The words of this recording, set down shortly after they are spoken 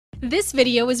This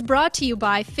video is brought to you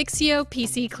by Fixio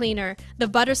PC Cleaner, the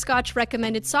Butterscotch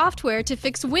recommended software to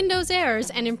fix Windows errors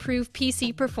and improve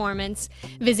PC performance.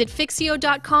 Visit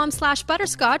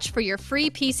fixio.com/butterscotch for your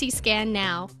free PC scan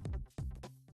now.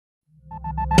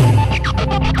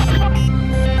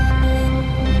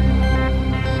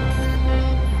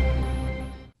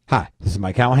 Hi, this is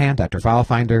Mike Callahan, Dr. File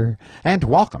Finder, and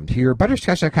welcome to your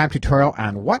Butterscotch.com tutorial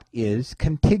on what is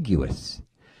contiguous.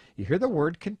 You hear the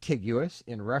word contiguous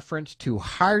in reference to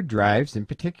hard drives in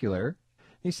particular.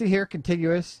 You see here,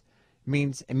 contiguous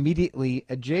means immediately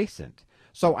adjacent.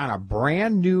 So on a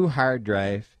brand new hard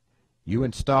drive, you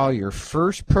install your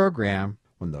first program.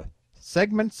 When the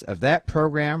segments of that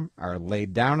program are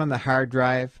laid down on the hard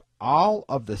drive, all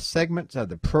of the segments of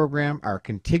the program are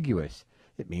contiguous.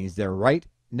 It means they're right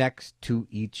next to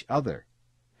each other.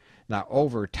 Now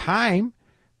over time,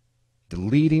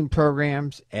 deleting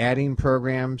programs, adding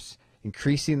programs,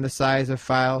 increasing the size of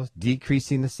files,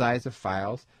 decreasing the size of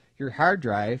files, your hard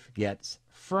drive gets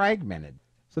fragmented.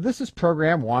 So this is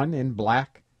program 1 in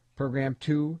black, program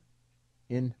 2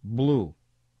 in blue.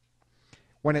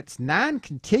 When it's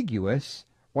non-contiguous,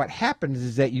 what happens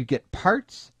is that you get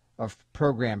parts of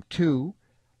program 2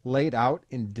 laid out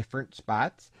in different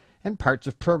spots and parts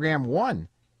of program 1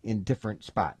 in different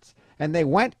spots. And they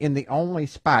went in the only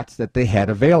spots that they had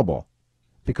available.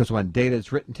 Because when data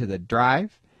is written to the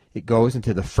drive, it goes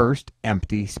into the first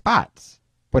empty spots.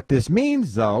 What this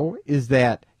means, though, is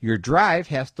that your drive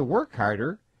has to work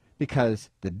harder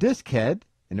because the disk head,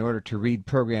 in order to read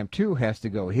program 2, has to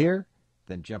go here,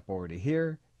 then jump over to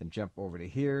here, then jump over to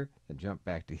here, then jump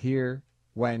back to here.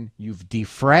 When you've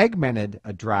defragmented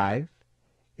a drive,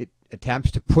 it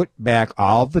attempts to put back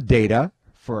all the data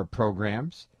for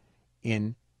programs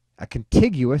in a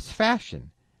contiguous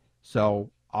fashion. So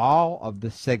all of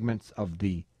the segments of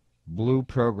the blue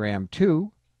program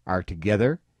 2 are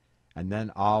together, and then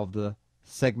all of the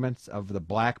segments of the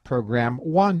black program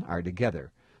 1 are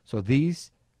together. So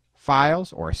these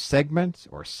files or segments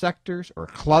or sectors or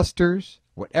clusters,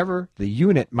 whatever the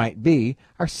unit might be,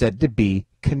 are said to be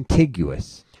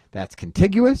contiguous. That's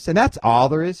contiguous, and that's all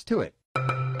there is to it.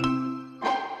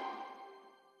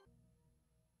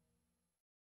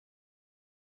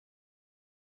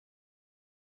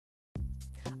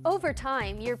 Over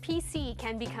time, your PC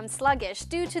can become sluggish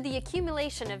due to the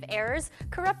accumulation of errors,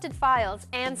 corrupted files,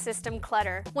 and system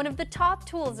clutter. One of the top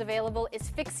tools available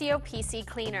is Fixio PC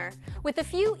Cleaner. With a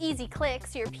few easy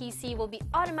clicks, your PC will be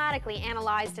automatically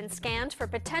analyzed and scanned for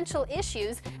potential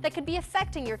issues that could be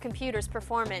affecting your computer's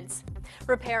performance.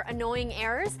 Repair annoying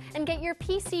errors and get your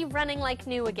PC running like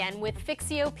new again with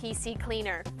Fixio PC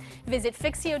Cleaner. Visit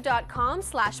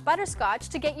fixio.com/butterscotch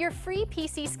to get your free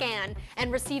PC scan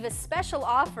and receive a special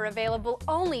offer available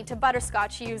only to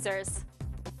Butterscotch users.